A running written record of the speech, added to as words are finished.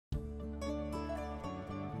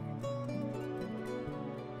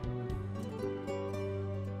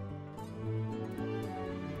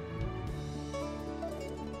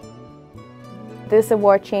This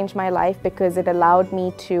award changed my life because it allowed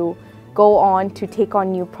me to go on to take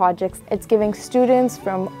on new projects. It's giving students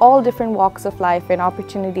from all different walks of life an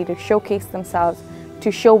opportunity to showcase themselves,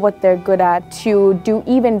 to show what they're good at, to do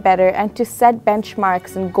even better, and to set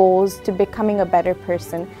benchmarks and goals to becoming a better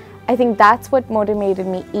person. I think that's what motivated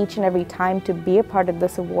me each and every time to be a part of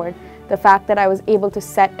this award. The fact that I was able to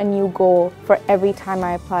set a new goal for every time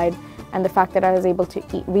I applied, and the fact that I was able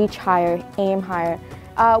to reach higher, aim higher.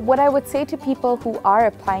 What I would say to people who are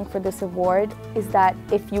applying for this award is that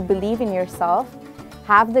if you believe in yourself,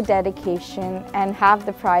 have the dedication and have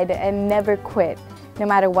the pride and never quit, no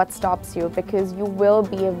matter what stops you, because you will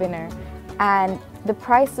be a winner. And the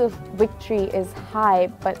price of victory is high,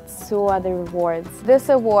 but so are the rewards. This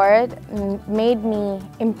award made me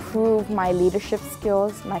improve my leadership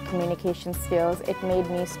skills, my communication skills. It made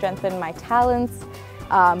me strengthen my talents,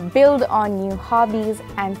 build on new hobbies,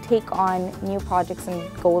 and take on new projects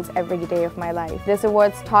and goals every day of my life. This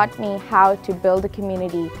award's taught me how to build a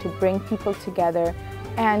community, to bring people together,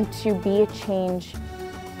 and to be a change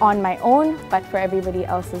on my own, but for everybody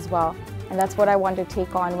else as well. And that's what I want to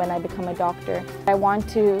take on when I become a doctor. I want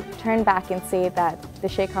to turn back and say that the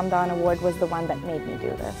Sheikh Hamdan Award was the one that made me do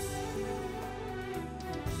this.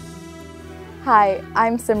 Hi,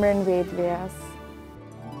 I'm Symran Yfeidfvias.